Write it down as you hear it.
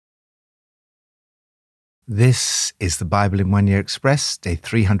This is the Bible in 1 Year Express, day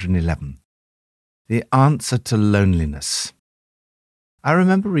 311. The answer to loneliness. I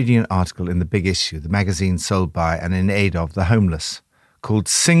remember reading an article in The Big Issue, the magazine sold by and in aid of the homeless, called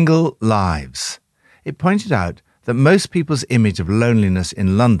Single Lives. It pointed out that most people's image of loneliness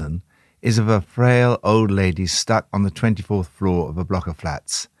in London is of a frail old lady stuck on the 24th floor of a block of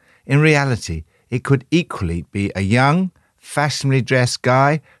flats. In reality, it could equally be a young, fashionably dressed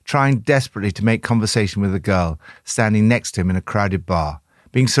guy trying desperately to make conversation with a girl standing next to him in a crowded bar.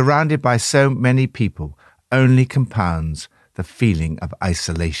 Being surrounded by so many people only compounds the feeling of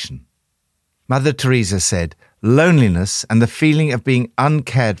isolation. Mother Teresa said, "Loneliness and the feeling of being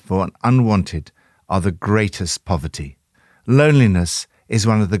uncared for and unwanted are the greatest poverty." Loneliness is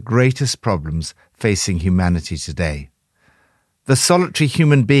one of the greatest problems facing humanity today. The solitary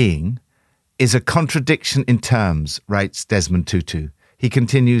human being is a contradiction in terms, writes Desmond Tutu. He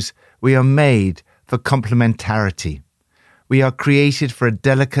continues, "We are made for complementarity. We are created for a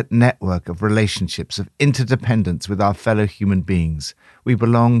delicate network of relationships, of interdependence with our fellow human beings. We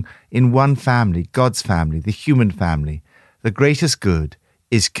belong in one family, God's family, the human family. The greatest good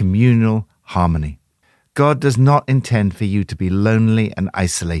is communal harmony. God does not intend for you to be lonely and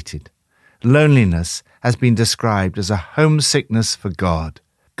isolated. Loneliness has been described as a homesickness for God.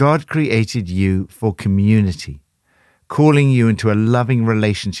 God created you for community, calling you into a loving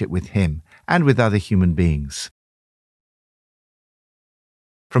relationship with Him and with other human beings."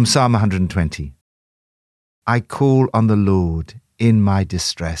 From Psalm 120. I call on the Lord in my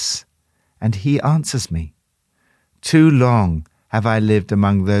distress, and He answers me. Too long have I lived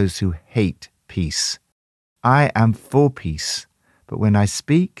among those who hate peace. I am for peace, but when I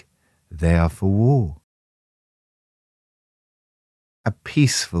speak, they are for war. A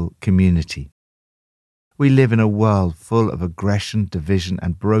peaceful community. We live in a world full of aggression, division,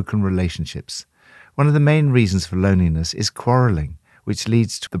 and broken relationships. One of the main reasons for loneliness is quarreling, which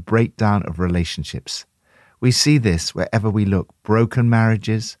leads to the breakdown of relationships. We see this wherever we look: broken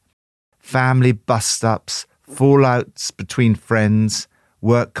marriages, family bust-ups, fallouts between friends,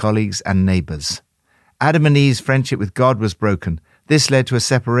 work colleagues, and neighbors. Adam and Eve's friendship with God was broken. This led to a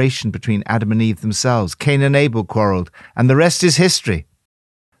separation between Adam and Eve themselves. Cain and Abel quarreled, and the rest is history.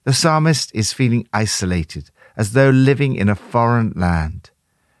 The psalmist is feeling isolated, as though living in a foreign land.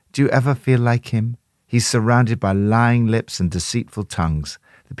 Do you ever feel like him? He's surrounded by lying lips and deceitful tongues.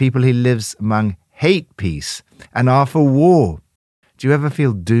 The people he lives among hate peace and are for war. Do you ever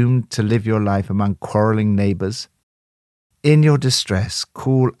feel doomed to live your life among quarreling neighbors? In your distress,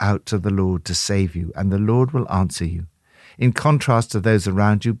 call out to the Lord to save you, and the Lord will answer you. In contrast to those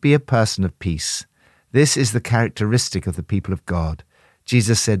around you, be a person of peace. This is the characteristic of the people of God.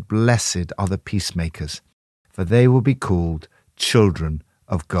 Jesus said, "Blessed are the peacemakers, for they will be called children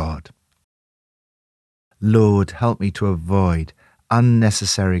of God." Lord, help me to avoid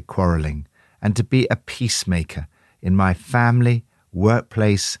unnecessary quarreling and to be a peacemaker in my family,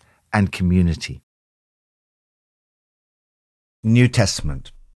 workplace, and community. New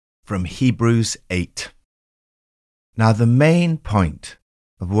Testament, from Hebrews 8. Now, the main point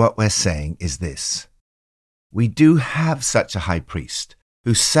of what we're saying is this. We do have such a high priest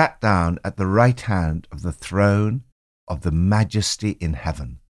who sat down at the right hand of the throne of the majesty in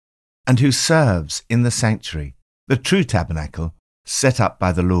heaven, and who serves in the sanctuary, the true tabernacle, set up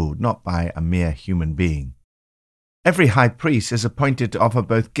by the Lord, not by a mere human being. Every high priest is appointed to offer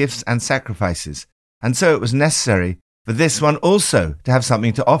both gifts and sacrifices, and so it was necessary for this one also to have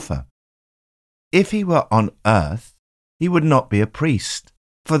something to offer. If he were on earth, he would not be a priest,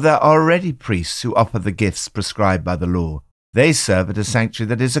 for there are already priests who offer the gifts prescribed by the law. They serve at a sanctuary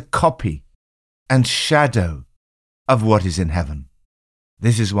that is a copy and shadow of what is in heaven.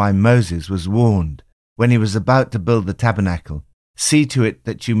 This is why Moses was warned when he was about to build the tabernacle, "See to it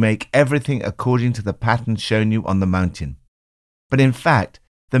that you make everything according to the pattern shown you on the mountain." But in fact,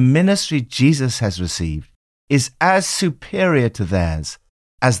 the ministry Jesus has received is as superior to theirs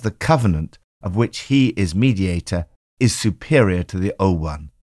as the covenant of which he is mediator is superior to the old one,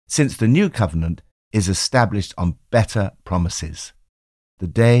 since the new covenant is established on better promises. The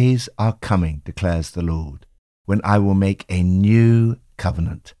days are coming, declares the Lord, when I will make a new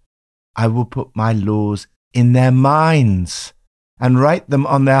covenant. I will put my laws in their minds and write them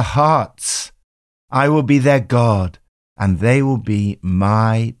on their hearts. I will be their God, and they will be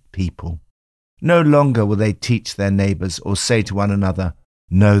my people. No longer will they teach their neighbors or say to one another,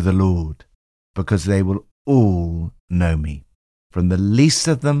 "Know the Lord," because they will all know me, from the least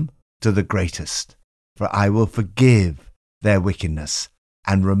of them to the greatest. For I will forgive their wickedness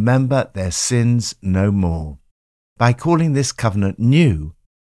and remember their sins no more. By calling this covenant new,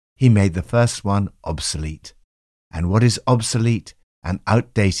 He made the first one obsolete. And what is obsolete and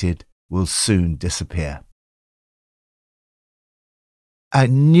outdated will soon disappear. A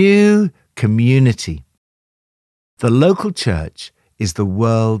new community. The local church is the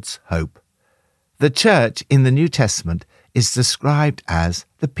world's hope. The church in the New Testament is described as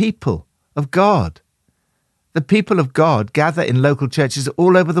the people of God. The people of God gather in local churches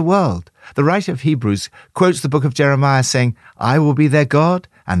all over the world. The writer of Hebrews quotes the book of Jeremiah saying, "I will be their God,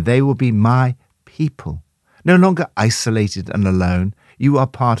 and they will be my people." No longer isolated and alone, you are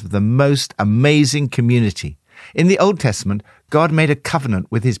part of the most amazing community. In the Old Testament, God made a covenant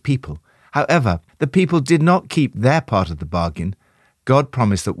with his people. However, the people did not keep their part of the bargain. God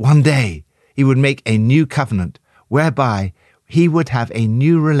promised that one day he would make a new covenant whereby he would have a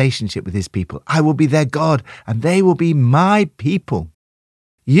new relationship with his people. I will be their God, and they will be my people.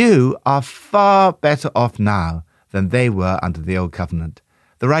 You are far better off now than they were under the old covenant.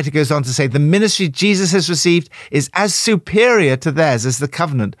 The writer goes on to say, the ministry Jesus has received is as superior to theirs as the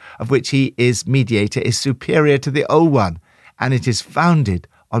covenant of which he is mediator is superior to the old one, and it is founded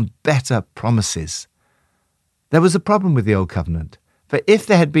on better promises. There was a problem with the old covenant. For if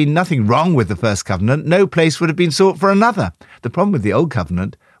there had been nothing wrong with the first covenant, no place would have been sought for another. The problem with the old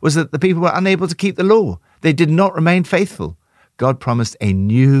covenant was that the people were unable to keep the law. They did not remain faithful. God promised a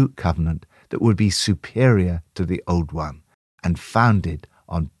new covenant that would be superior to the old one and founded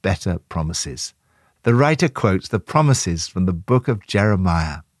on better promises. The writer quotes the promises from the book of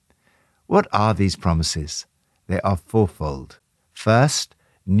Jeremiah. What are these promises? They are fourfold. First,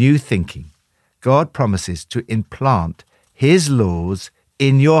 new thinking. God promises to implant his laws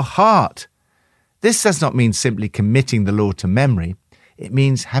in your heart. This does not mean simply committing the law to memory. It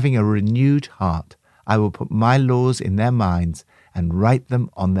means having a renewed heart. I will put my laws in their minds and write them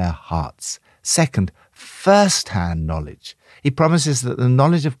on their hearts. Second, first-hand knowledge. He promises that the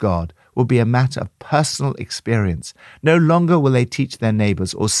knowledge of God will be a matter of personal experience. No longer will they teach their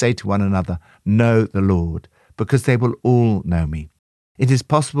neighbors or say to one another, "Know the Lord," because they will all know me. It is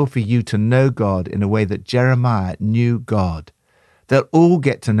possible for you to know God in a way that Jeremiah knew God. They'll all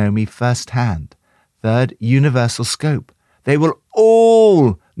get to know me firsthand. Third, universal scope. They will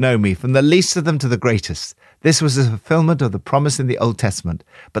all know me, from the least of them to the greatest. This was a fulfillment of the promise in the Old Testament,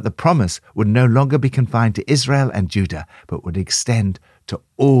 but the promise would no longer be confined to Israel and Judah, but would extend to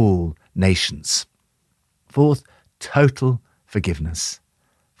all nations. Fourth, total forgiveness.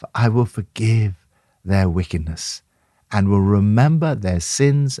 For I will forgive their wickedness and will remember their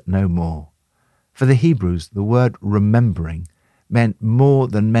sins no more. For the Hebrews, the word remembering meant more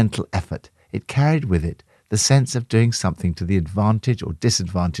than mental effort. It carried with it the sense of doing something to the advantage or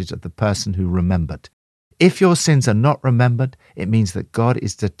disadvantage of the person who remembered. If your sins are not remembered, it means that God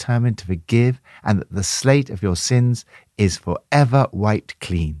is determined to forgive and that the slate of your sins is forever wiped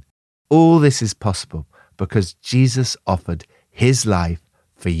clean. All this is possible because Jesus offered his life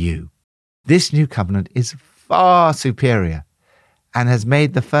for you. This new covenant is far superior and has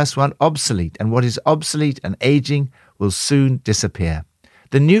made the first one obsolete, and what is obsolete and aging will soon disappear.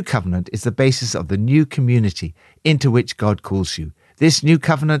 The new covenant is the basis of the new community into which God calls you. This new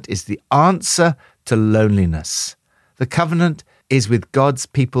covenant is the answer to loneliness. The covenant is with God's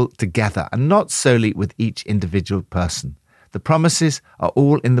people together and not solely with each individual person. The promises are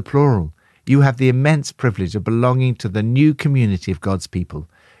all in the plural. You have the immense privilege of belonging to the new community of God's people.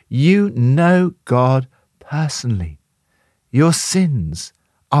 You know God personally. Your sins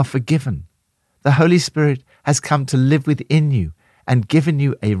are forgiven. The Holy Spirit has come to live within you and given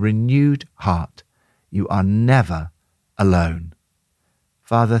you a renewed heart. You are never alone.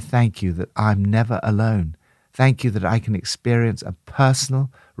 Father, thank you that I'm never alone. Thank you that I can experience a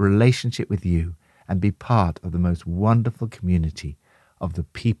personal relationship with you and be part of the most wonderful community of the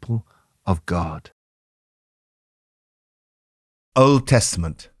people of God. Old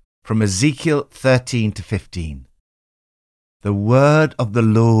Testament, from Ezekiel 13 to 15. The word of the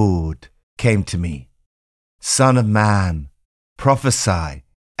Lord came to me. Son of man, prophesy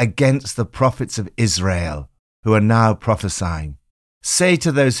against the prophets of Israel who are now prophesying. Say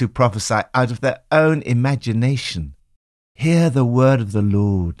to those who prophesy out of their own imagination, hear the word of the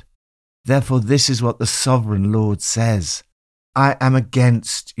Lord. Therefore this is what the sovereign Lord says. I am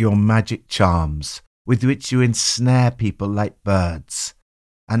against your magic charms, with which you ensnare people like birds,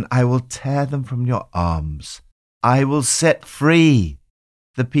 and I will tear them from your arms. I will set free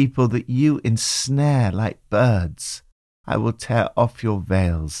the people that you ensnare like birds. I will tear off your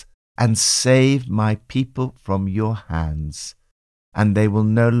veils and save my people from your hands, and they will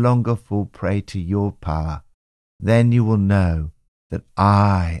no longer fall prey to your power. Then you will know that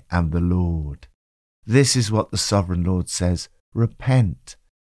I am the Lord. This is what the sovereign Lord says. Repent,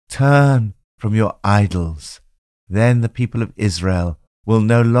 Turn from your idols. Then the people of Israel will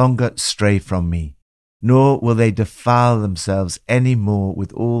no longer stray from me, nor will they defile themselves any more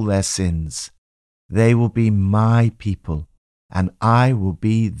with all their sins. They will be my people, and I will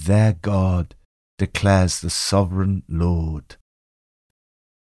be their God, declares the sovereign Lord.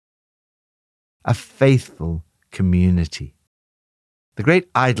 A faithful community. The great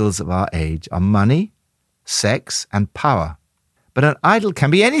idols of our age are money, sex, and power. But an idol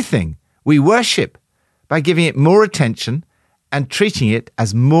can be anything we worship by giving it more attention and treating it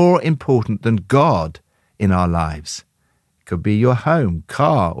as more important than God in our lives. It could be your home,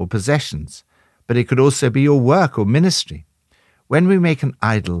 car, or possessions, but it could also be your work or ministry. When we make an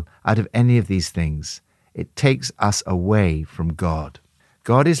idol out of any of these things, it takes us away from God.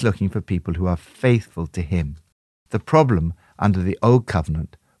 God is looking for people who are faithful to Him. The problem under the Old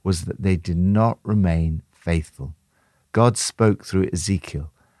Covenant was that they did not remain faithful. God spoke through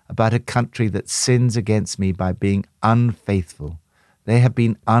Ezekiel about a country that sins against me by being unfaithful. They have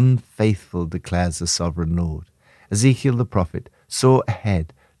been unfaithful, declares the sovereign Lord. Ezekiel the prophet saw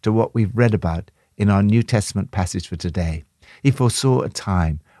ahead to what we've read about in our New Testament passage for today. He foresaw a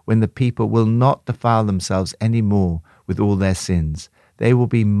time when the people will not defile themselves any more with all their sins. They will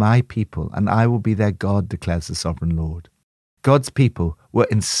be my people, and I will be their God, declares the sovereign Lord. God's people were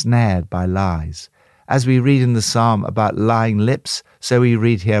ensnared by lies. As we read in the psalm about lying lips, so we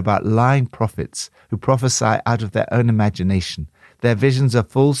read here about lying prophets who prophesy out of their own imagination. Their visions are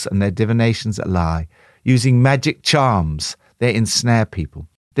false and their divinations a lie. Using magic charms, they ensnare people.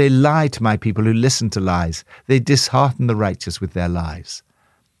 They lie to my people who listen to lies. They dishearten the righteous with their lies.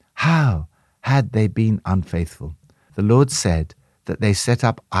 How had they been unfaithful? The Lord said that they set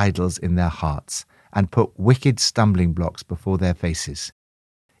up idols in their hearts and put wicked stumbling blocks before their faces.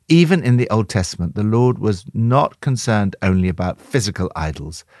 Even in the Old Testament, the Lord was not concerned only about physical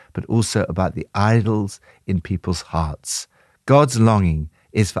idols, but also about the idols in people's hearts. God's longing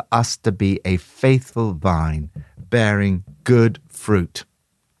is for us to be a faithful vine, bearing good fruit.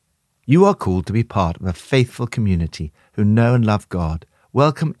 You are called to be part of a faithful community who know and love God.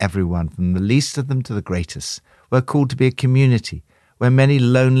 Welcome everyone, from the least of them to the greatest. We're called to be a community where many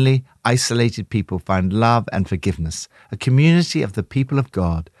lonely, isolated people find love and forgiveness, a community of the people of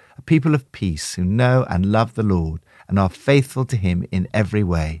God, a people of peace who know and love the Lord and are faithful to Him in every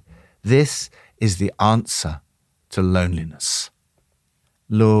way. This is the answer to loneliness.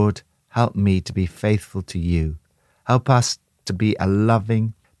 Lord, help me to be faithful to You. Help us to be a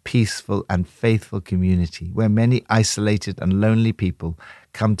loving, peaceful and faithful community where many isolated and lonely people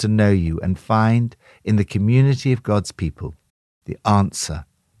come to know You and find in the community of God's people the answer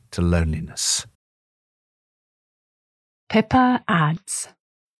to loneliness. Pippa adds.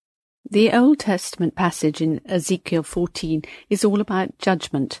 The Old Testament passage in Ezekiel 14 is all about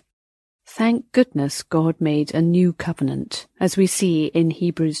judgment. Thank goodness God made a new covenant, as we see in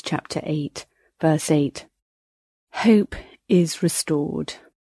Hebrews chapter 8, verse 8. Hope is restored.